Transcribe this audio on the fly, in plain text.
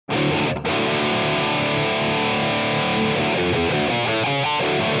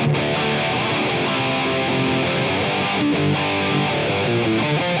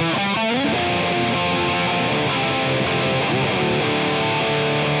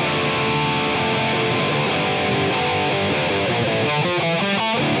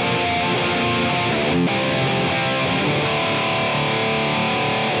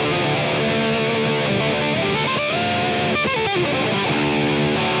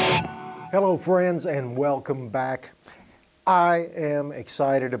Hello friends and welcome back. I am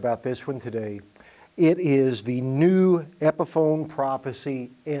excited about this one today. It is the new Epiphone Prophecy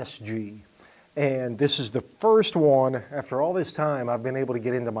SG. And this is the first one, after all this time, I've been able to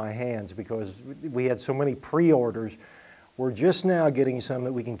get into my hands because we had so many pre-orders. We're just now getting some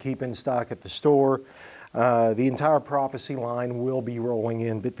that we can keep in stock at the store. The entire Prophecy line will be rolling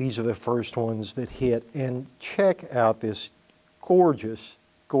in, but these are the first ones that hit. And check out this gorgeous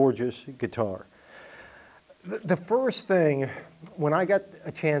guitar. The first thing, when I got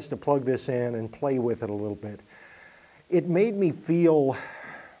a chance to plug this in and play with it a little bit, it made me feel,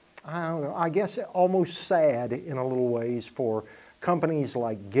 I don't know, I guess almost sad in a little ways for companies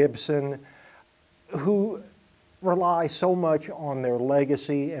like Gibson, who rely so much on their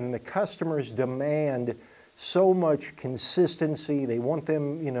legacy, and the customers demand so much consistency. They want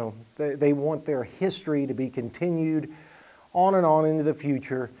them, you know, they want their history to be continued on and on into the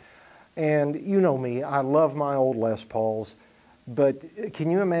future. And you know me, I love my old Les Pauls, but can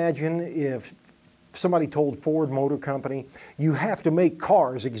you imagine if somebody told Ford Motor Company, you have to make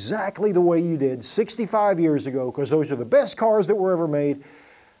cars exactly the way you did 65 years ago because those are the best cars that were ever made?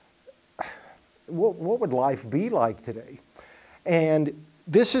 What would life be like today? And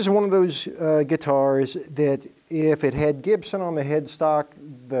this is one of those guitars that if it had Gibson on the headstock,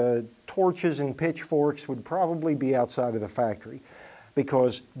 the torches and pitchforks would probably be outside of the factory,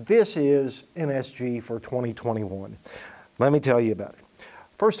 because this is an SG for 2021. Let me tell you about it.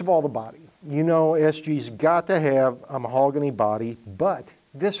 First of all, the body. You know SG's got to have a mahogany body, but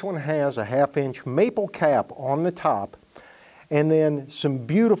this one has a 1/2-inch maple cap on the top and then some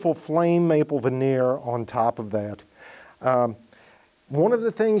beautiful flame maple veneer on top of that. One of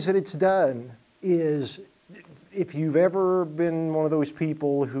the things that it's done is, if you've ever been one of those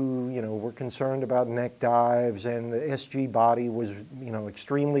people who, you know, were concerned about neck dives and the SG body was, you know,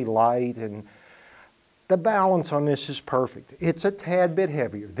 extremely light, and the balance on this is perfect. It's a tad bit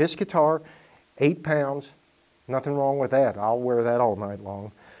heavier. This guitar, 8 pounds, nothing wrong with that. I'll wear that all night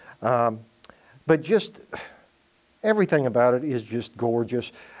long. But just everything about it is just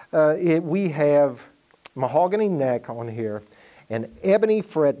gorgeous. We have mahogany neck on here, an ebony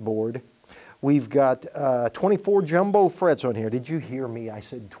fretboard. We've got 24 jumbo frets on here. Did you hear me? I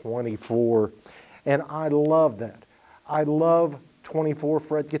said 24. And I love that. I love 24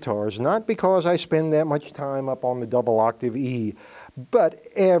 fret guitars, not because I spend that much time up on the double octave E, but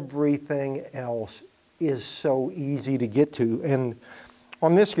everything else is so easy to get to. And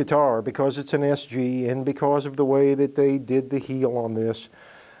on this guitar, because it's an SG and because of the way that they did the heel on this,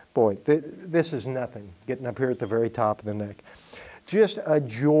 boy, this is nothing getting up here at the very top of the neck. Just a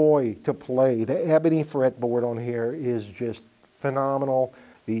joy to play. The ebony fretboard on here is just phenomenal.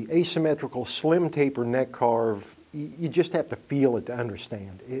 The asymmetrical slim taper neck carve, you just have to feel it to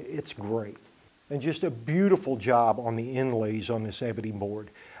understand. It's great. And just a beautiful job on the inlays on this ebony board.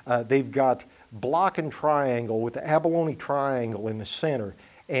 They've got block and triangle with the abalone triangle in the center,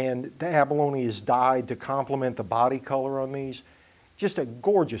 and the abalone is dyed to complement the body color on these. Just a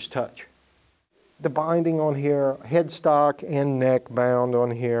gorgeous touch. The binding on here, headstock and neck bound on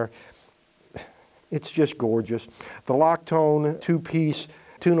here, it's just gorgeous. The lock tone 2-piece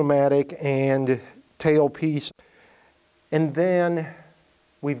tune-o-matic and tailpiece. And then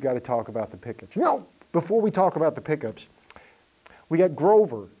we've got to talk about the pickups. No, before we talk about the pickups, we got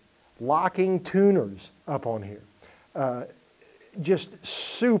Grover locking tuners up on here. Just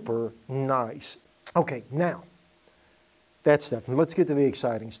super nice. Okay, now, that stuff. Let's get to the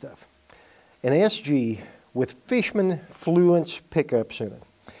exciting stuff. An SG with Fishman Fluence pickups in it.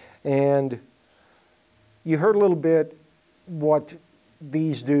 And you heard a little bit what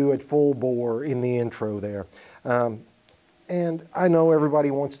these do at full bore in the intro there. And I know everybody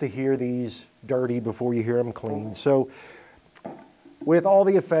wants to hear these dirty before you hear them clean. So with all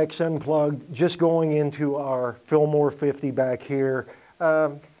the effects unplugged, just going into our Fillmore 50 back here,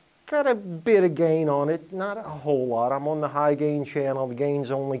 got a bit of gain on it, not a whole lot. I'm on the high gain channel. The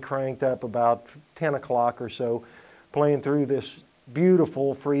gain's only cranked up about 10 o'clock or so, playing through this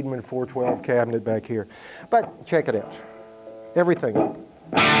beautiful Friedman 412 cabinet back here. But check it out. Everything up.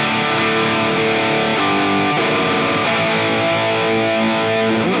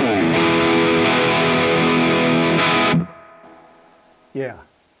 Yeah.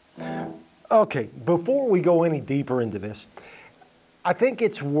 Okay, before we go any deeper into this, I think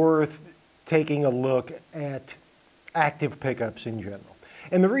it's worth taking a look at active pickups in general.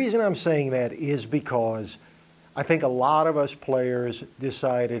 And the reason I'm saying that is because I think a lot of us players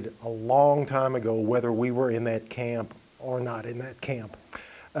decided a long time ago whether we were in that camp or not in that camp.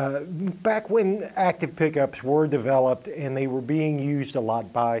 Back when active pickups were developed and they were being used a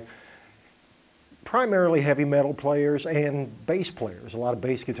lot by primarily heavy metal players and bass players. A lot of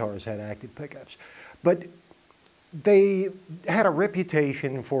bass guitars had active pickups. But they had a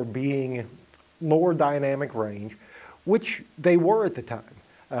reputation for being lower dynamic range, which they were at the time.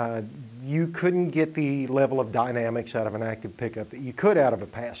 You couldn't get the level of dynamics out of an active pickup that you could out of a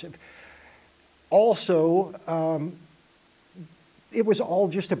passive. Also, it was all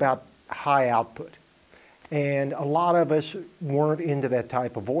just about high output. And a lot of us weren't into that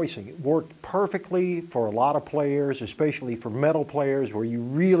type of voicing. It worked perfectly for a lot of players, especially for metal players where you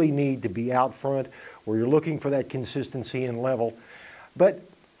really need to be out front, where you're looking for that consistency and level. But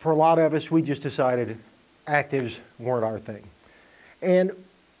for a lot of us, we just decided actives weren't our thing. And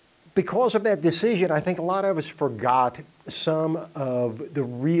because of that decision, I think a lot of us forgot some of the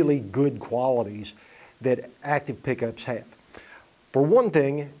really good qualities that active pickups have. For one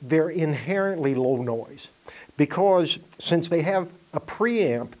thing, they're inherently low noise because since they have a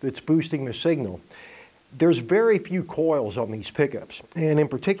preamp that's boosting the signal, there's very few coils on these pickups. And in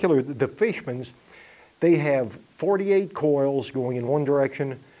particular, the Fishmans, they have 48 coils going in one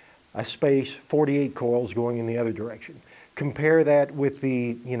direction, a space, 48 coils going in the other direction. Compare that with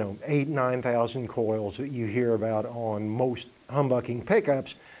the 8,000–9,000 coils that you hear about on most humbucking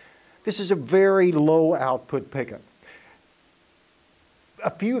pickups. This is a very low output pickup. A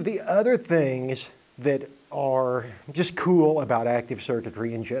few of the other things that are just cool about active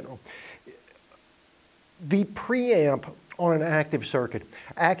circuitry in general. The preamp on an active circuit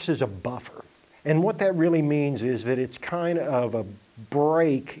acts as a buffer. And what that really means is that it's kind of a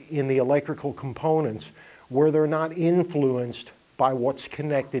break in the electrical components where they're not influenced by what's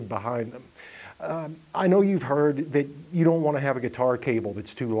connected behind them. I know you've heard that you don't want to have a guitar cable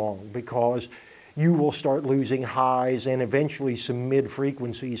that's too long because you will start losing highs and eventually some mid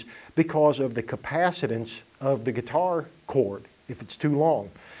frequencies because of the capacitance of the guitar cord if it's too long.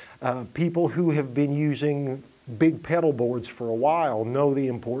 People who have been using big pedal boards for a while know the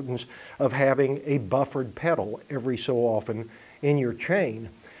importance of having a buffered pedal every so often in your chain,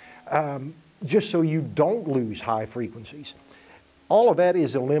 just so you don't lose high frequencies. All of that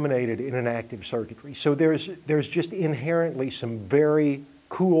is eliminated in an active circuitry. So there's just inherently some very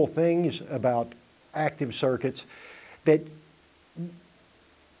cool things about active circuits that,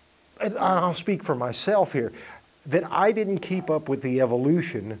 and I'll speak for myself here, that I didn't keep up with the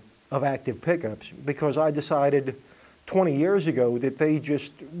evolution of active pickups because I decided 20 years ago that they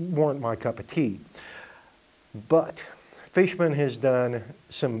just weren't my cup of tea. But Fishman has done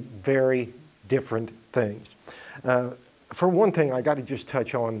some very different things. For one thing, I got to just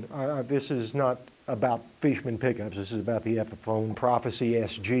touch on, this is not about Fishman pickups, this is about the Epiphone Prophecy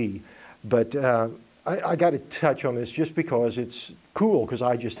SG. But I got to touch on this just because it's cool, because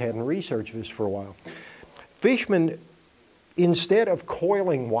I just hadn't researched this for a while. Fishman, instead of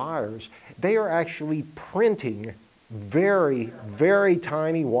coiling wires, they are actually printing very, very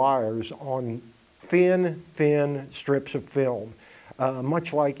tiny wires on thin strips of film.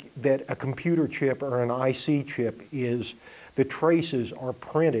 Much like that a computer chip or an IC chip is, the traces are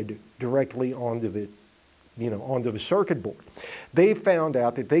printed directly onto the, onto the circuit board. They found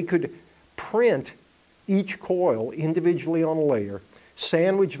out that they could print each coil individually on a layer,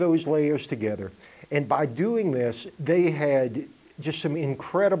 sandwich those layers together, and by doing this, they had just some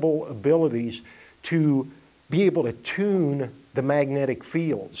incredible abilities to be able to tune the magnetic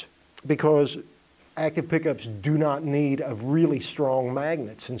fields, because active pickups do not need a really strong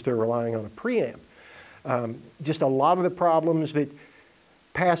magnet since they're relying on a preamp. Just a lot of the problems that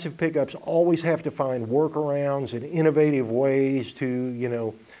passive pickups always have to find workarounds and innovative ways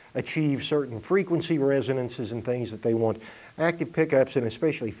to, achieve certain frequency resonances and things that they want. Active pickups, and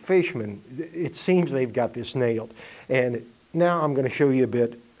especially Fishman, it seems they've got this nailed. And now I'm going to show you a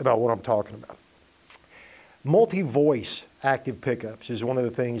bit about what I'm talking about. Multi-voice active pickups is one of the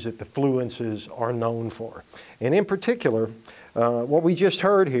things that the Fluences are known for. And in particular, what we just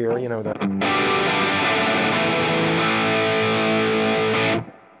heard here,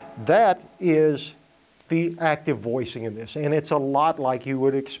 that is the active voicing in this. And it's a lot like you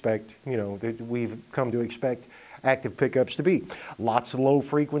would expect, that we've come to expect active pickups to be. Lots of low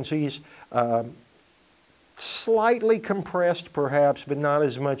frequencies, slightly compressed perhaps, but not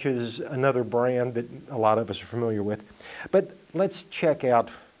as much as another brand that a lot of us are familiar with. But let's check out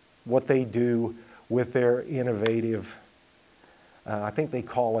what they do with their innovative, I think they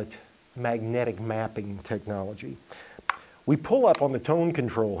call it magnetic mapping technology. We pull up on the tone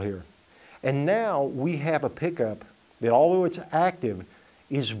control here, and now we have a pickup that, although it's active,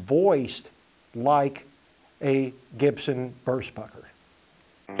 is voiced like a Gibson burst pucker.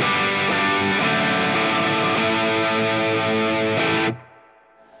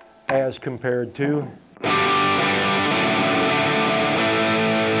 As as compared to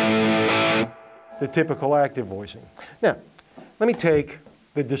the typical active voicing. Now, let me take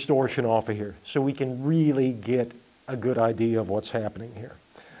the distortion off of here so we can really get a good idea of what's happening here.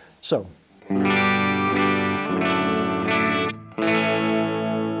 So,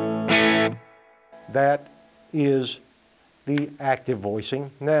 that is the active voicing.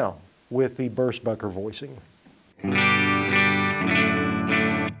 Now, with the burst-bucker voicing.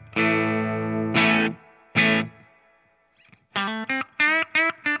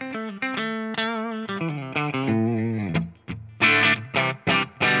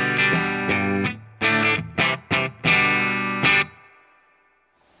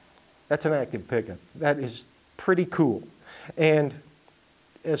 That's an active pickup. That is pretty cool. And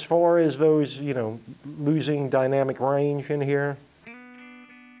as far as those, you know, losing dynamic range in here,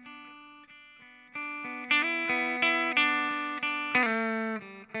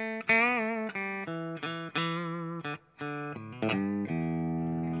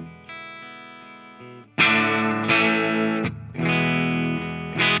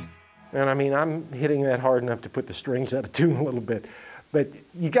 and I mean, I'm hitting that hard enough to put the strings out of tune a little bit. But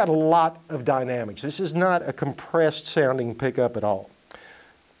you got a lot of dynamics. This is not a compressed sounding pickup at all.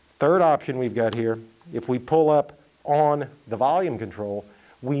 Third option we've got here, if we pull up on the volume control,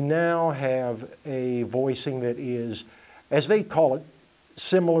 we now have a voicing that is, as they call it,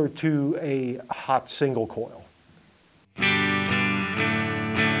 similar to a hot single coil.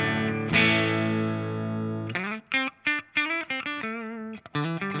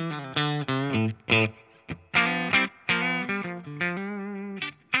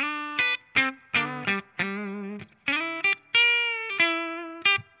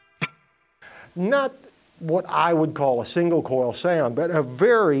 Not what I would call a single coil sound, but a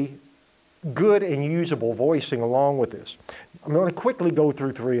very good and usable voicing along with this. I'm going to quickly go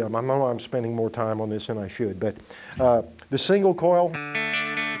through three of them. I know I'm spending more time on this than I should, but the single coil,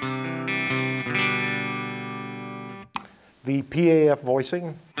 the PAF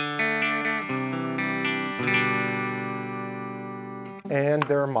voicing, and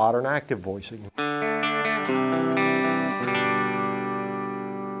their modern active voicing.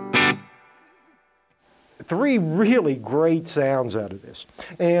 Three really great sounds out of this.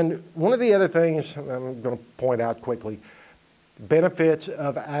 And one of the other things I'm going to point out quickly, benefits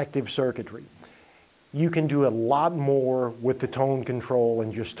of active circuitry. You can do a lot more with the tone control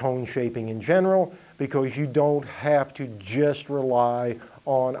and just tone shaping in general because you don't have to just rely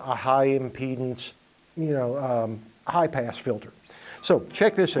on a high impedance, you know, high pass filter. So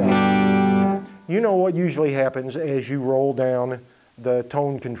check this out. You know what usually happens as you roll down the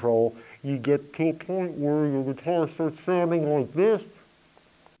tone control. You get to a point where your guitar starts sounding like this.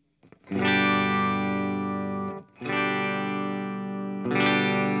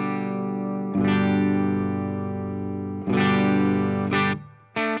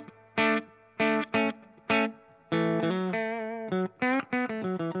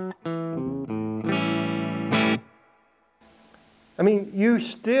 I mean, you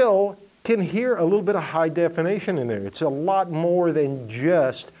still can hear a little bit of high definition in there. It's a lot more than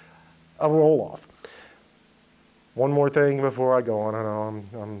just a roll-off. One more thing before I go on. I know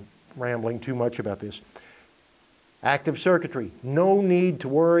I'm rambling too much about this. Active circuitry. No need to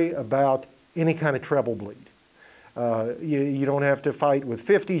worry about any kind of treble bleed. You don't have to fight with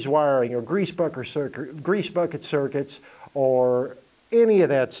 50s wiring or grease bucket circuits or any of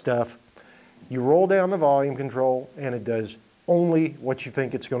that stuff. You roll down the volume control and it does only what you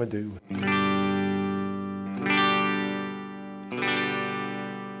think it's going to do.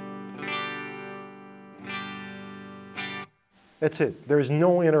 That's it. There's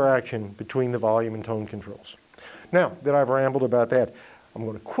no interaction between the volume and tone controls. Now that I've rambled about that, I'm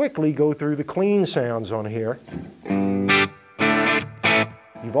going to quickly go through the clean sounds on here.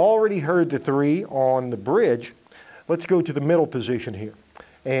 You've already heard the three on the bridge. Let's go to the middle position here.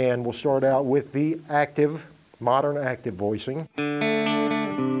 And we'll start out with the active, modern active voicing.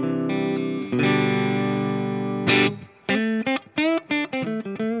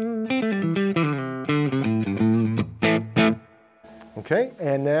 Okay,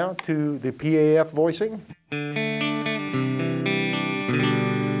 and now to the PAF voicing.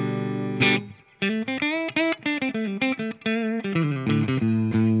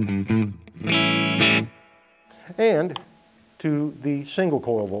 And to the single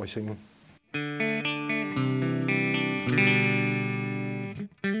coil voicing.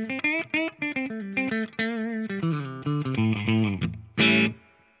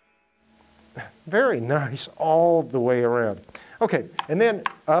 Very nice all the way around. Okay, and then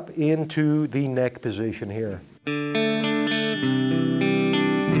up into the neck position here.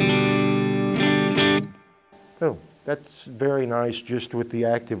 Oh, that's very nice just with the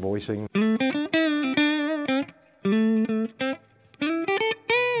active voicing.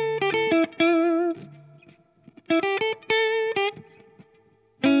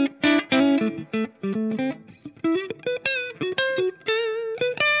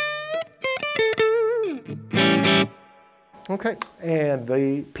 Okay, and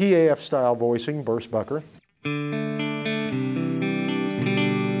the PAF style voicing, burst bucker.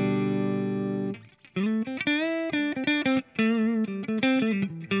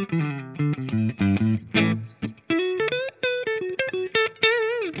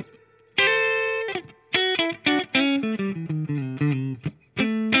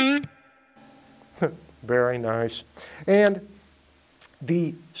 Very nice. And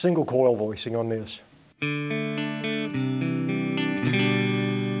the single coil voicing on this.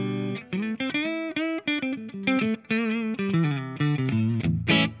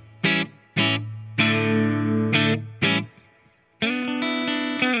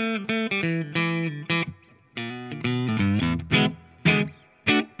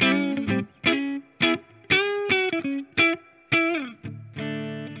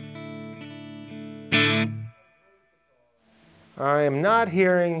 I am not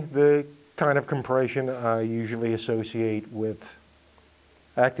hearing the kind of compression I usually associate with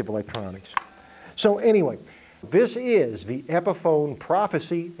active electronics. So anyway, this is the Epiphone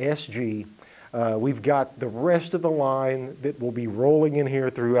Prophecy SG. We've got the rest of the line that will be rolling in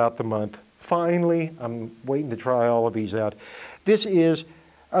here throughout the month. Finally, I'm waiting to try all of these out. This is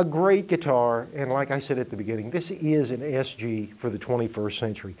a great guitar, and like I said at the beginning, this is an SG for the 21st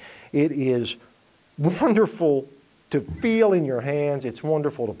century. It is wonderful to feel in your hands. It's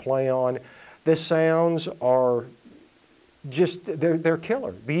wonderful to play on. The sounds are just, they're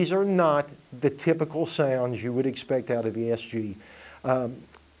killer. These are not the typical sounds you would expect out of the SG.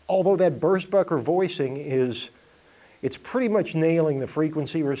 Although that burst bucker voicing it's pretty much nailing the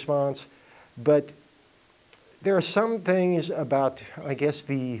frequency response, but there are some things about, I guess,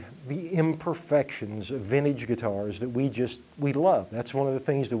 the imperfections of vintage guitars that we love. That's one of the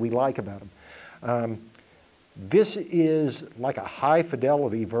things that we like about them. This is like a high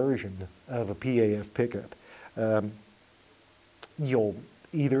fidelity version of a PAF pickup.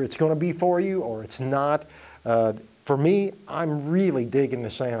 Either it's going to be for you or it's not. For me, I'm really digging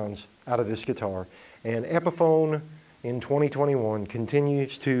the sounds out of this guitar, and Epiphone in 2021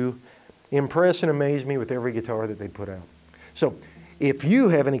 continues to impress and amaze me with every guitar that they put out. So if you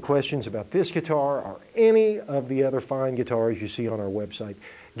have any questions about this guitar or any of the other fine guitars you see on our website,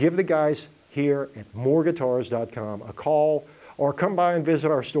 give the guys here at moreguitars.com a call, or come by and visit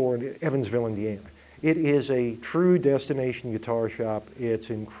our store in Evansville, Indiana. It is a true destination guitar shop. It's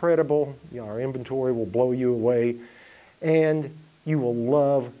incredible. Our inventory will blow you away, and you will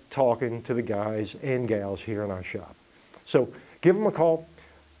love talking to the guys and gals here in our shop. So give them a call.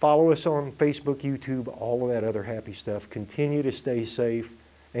 Follow us on Facebook, YouTube, all of that other happy stuff. Continue to stay safe,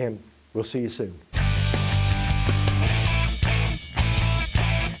 and we'll see you soon.